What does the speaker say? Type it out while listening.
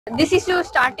This issue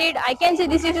started, I can say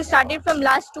this issue started from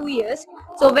last 2 years.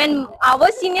 So when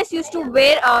our seniors used to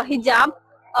wear hijab,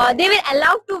 they were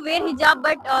allowed to wear hijab,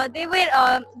 but they were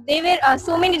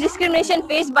so many discrimination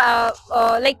faced by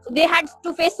like they had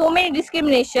to face so many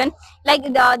discrimination. Like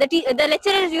the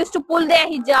lecturers used to pull their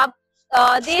hijab.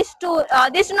 They used to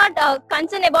not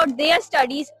concern about their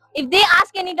studies. If they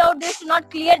ask any doubt, they should not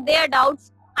clear their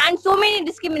doubts, and so many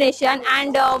discrimination.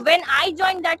 And when I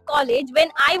joined that college,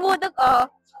 when I wore the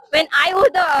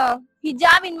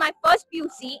hijab in my first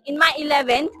PUC in my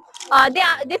 11th,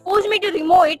 they forced me to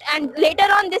remove it, and later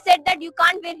on they said that you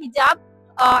can't wear hijab,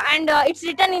 and it's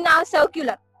written in our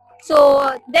circular.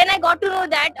 So then I got to know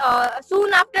that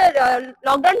soon after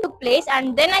lockdown took place,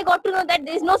 and then I got to know that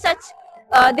there is no such.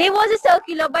 There was a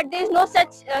circular, but there is no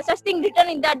such thing written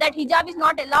in that hijab is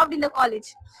not allowed in the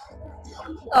college.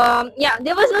 Yeah,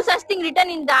 there was no such thing written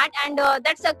in that, and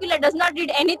that circular does not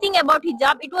read anything about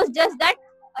hijab. It was just that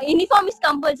uniform is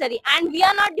compulsory, and we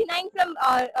are not denying from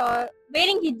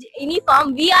wearing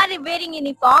uniform. We are wearing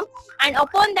uniform, and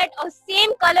upon that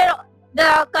same color,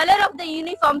 the color of the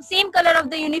uniform, same color of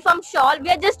the uniform shawl, we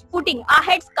are just putting our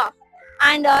headscarf.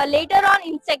 And later on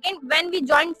in when we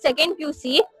joined second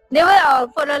PUC, there were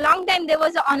for a long time there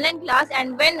was an online class,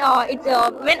 and when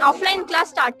offline class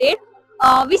started,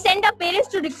 we sent our parents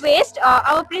to request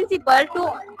our principal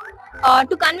to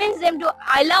convince them to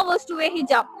allow us to wear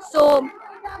hijab. So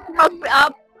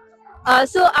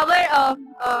so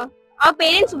our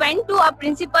parents went to our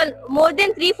principal more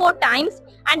than 3-4 times,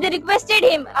 and they requested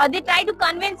him. They tried to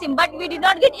convince him, but we did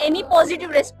not get any positive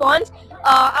response.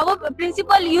 Our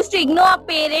principal used to ignore our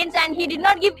parents, and he did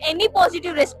not give any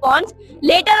positive response.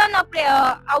 Later on, our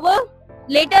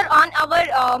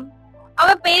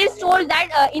parents told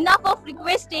that enough of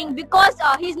requesting, because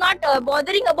he's not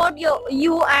bothering about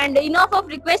you, and enough of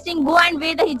requesting, go and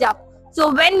wear the hijab. So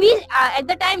when we at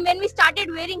the time when we started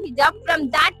wearing hijab, from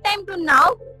that time to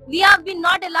now, we have been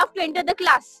not allowed to enter the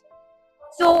class.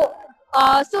 So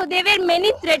so there were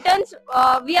many threats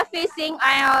we are facing.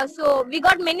 So we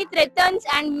got many threats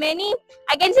and many,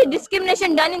 I can say,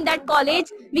 discrimination done in that college.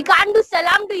 We can't do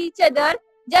salam to each other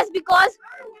just because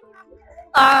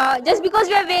we are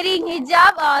wearing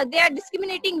hijab. They are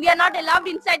discriminating. We are not allowed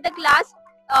inside the class.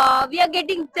 We are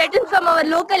getting threatened from our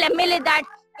local MLA that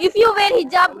if you wear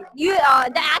hijab,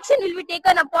 the action will be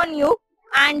taken upon you.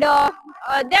 And there are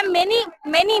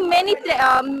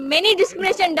many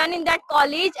discrimination done in that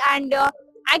college. And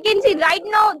I can see right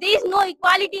now there is no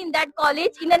equality in that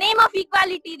college. In the name of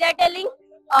equality, they are telling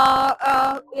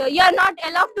you are not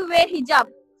allowed to wear hijab.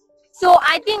 So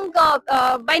I think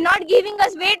by not giving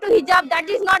us way to hijab, that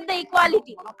is not the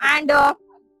equality. And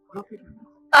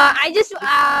I just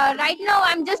right now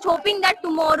I'm just hoping that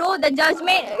tomorrow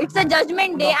it's a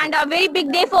judgment day, and a very big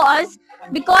day for us,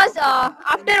 because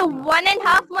after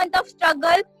 1.5 months of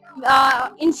struggle,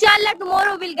 Insha Allah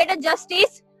tomorrow we'll get a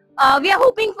justice. We are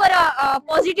hoping for a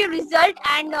positive result,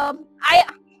 and I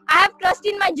have trust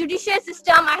in my judicial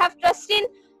system. I have trust in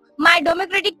my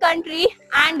democratic country,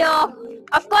 and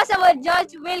of course our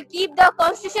judge will keep the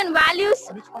constitution values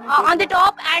on the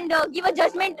top, and give a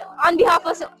judgment on behalf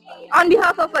of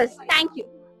us. Thank you.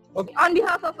 Okay. On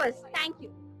behalf of us. Thank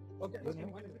you. Okay.